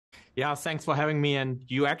Yeah, thanks for having me. And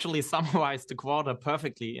you actually summarized the quarter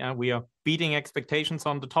perfectly. We are beating expectations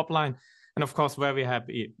on the top line. And of course, very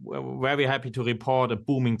happy to report a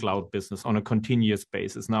booming cloud business on a continuous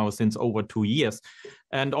basis now since over 2 years.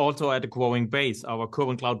 And also at a growing base, our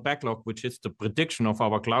current cloud backlog, which is the prediction of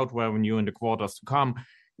our cloud revenue in the quarters to come,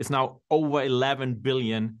 is now over 11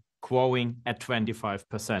 billion, growing at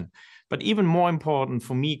 25%. But even more important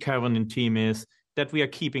for me, Karen and team, is that we are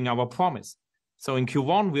keeping our promise. So in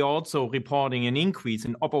Q1, we're also reporting an increase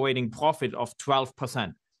in operating profit of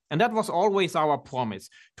 12%. And that was always our promise,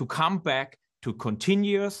 to come back to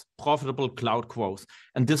continuous profitable cloud growth.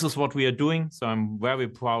 And this is what we are doing. So I'm very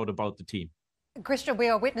proud about the team. Christian, we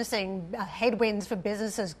are witnessing headwinds for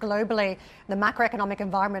businesses globally. The macroeconomic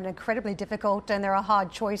environment is incredibly difficult, and there are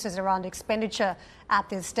hard choices around expenditure at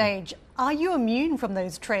this stage. Are you immune from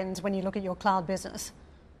those trends when you look at your cloud business?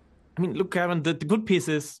 I mean, look, Karen, the good piece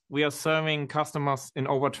is we are serving customers in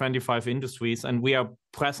over 25 industries, and we are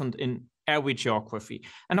present in every geography.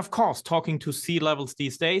 And of course, talking to C-levels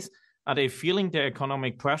these days, are they feeling the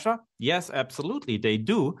economic pressure? Yes, absolutely, they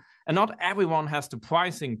do. And not everyone has the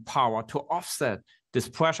pricing power to offset this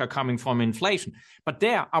pressure coming from inflation. But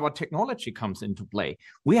there, our technology comes into play.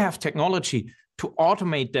 We have technology to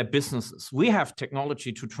automate their businesses. We have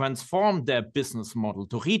technology to transform their business model,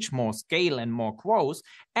 to reach more scale and more growth.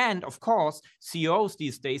 And of course, CEOs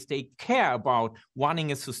these days, they care about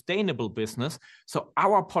running a sustainable business. So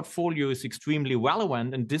our portfolio is extremely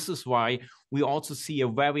relevant. And this is why we also see a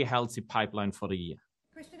very healthy pipeline for the year.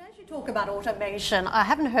 Christian, as you talk about automation, I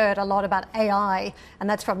haven't heard a lot about AI, and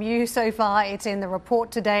that's from you so far. It's in the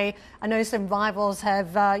report today. I know some rivals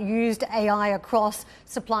have used AI across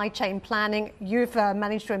supply chain planning. You've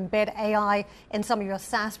managed to embed AI in some of your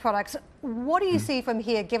SaaS products. What do you see from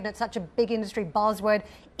here, given it's such a big industry buzzword?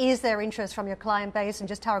 Is there interest from your client base, and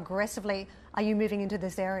just how aggressively are you moving into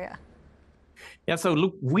this area? Yeah, so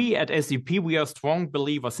look, we at SAP, we are strong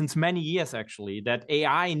believers since many years, actually, that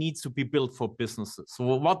AI needs to be built for businesses. So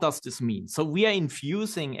what does this mean? So we are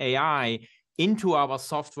infusing AI into our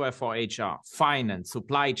software for HR, finance,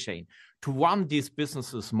 supply chain, to run these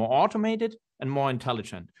businesses more automated and more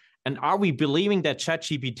intelligent. And are we believing that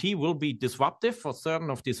ChatGPT will be disruptive for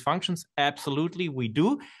certain of these functions? Absolutely, we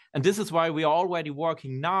do. And this is why we are already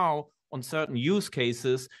working now on certain use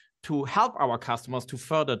cases to help our customers to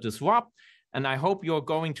further disrupt. And I hope you're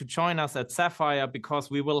going to join us at Sapphire,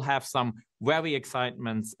 because we will have some very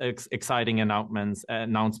exciting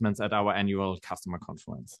announcements at our annual customer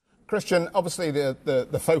conference. Christian, obviously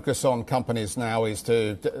the focus on companies now is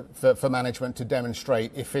for management to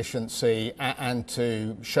demonstrate efficiency and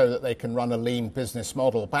to show that they can run a lean business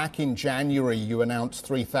model. Back in January, you announced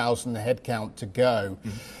 3,000 headcount to go.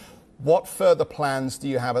 What further plans do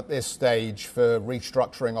you have at this stage for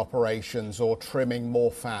restructuring operations or trimming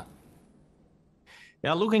more fat?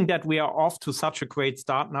 Yeah, looking that we are off to such a great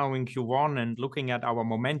start now in Q1 and looking at our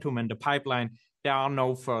momentum and the pipeline, there are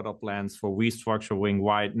no further plans for restructuring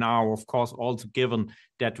right now. Of course, also given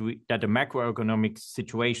that the macroeconomic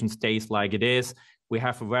situation stays like it is, we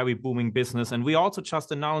have a very booming business. And we also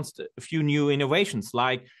just announced a few new innovations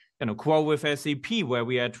like Grow with SAP, where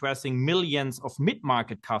we are addressing millions of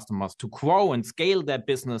mid-market customers to grow and scale their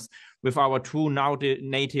business with our true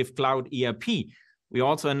native cloud ERP. We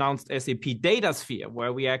also announced SAP DataSphere,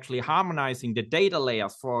 where we are actually harmonizing the data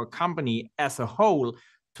layers for a company as a whole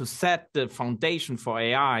to set the foundation for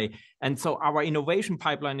AI. And so our innovation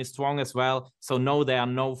pipeline is strong as well. So no, there are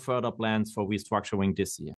no further plans for restructuring this year.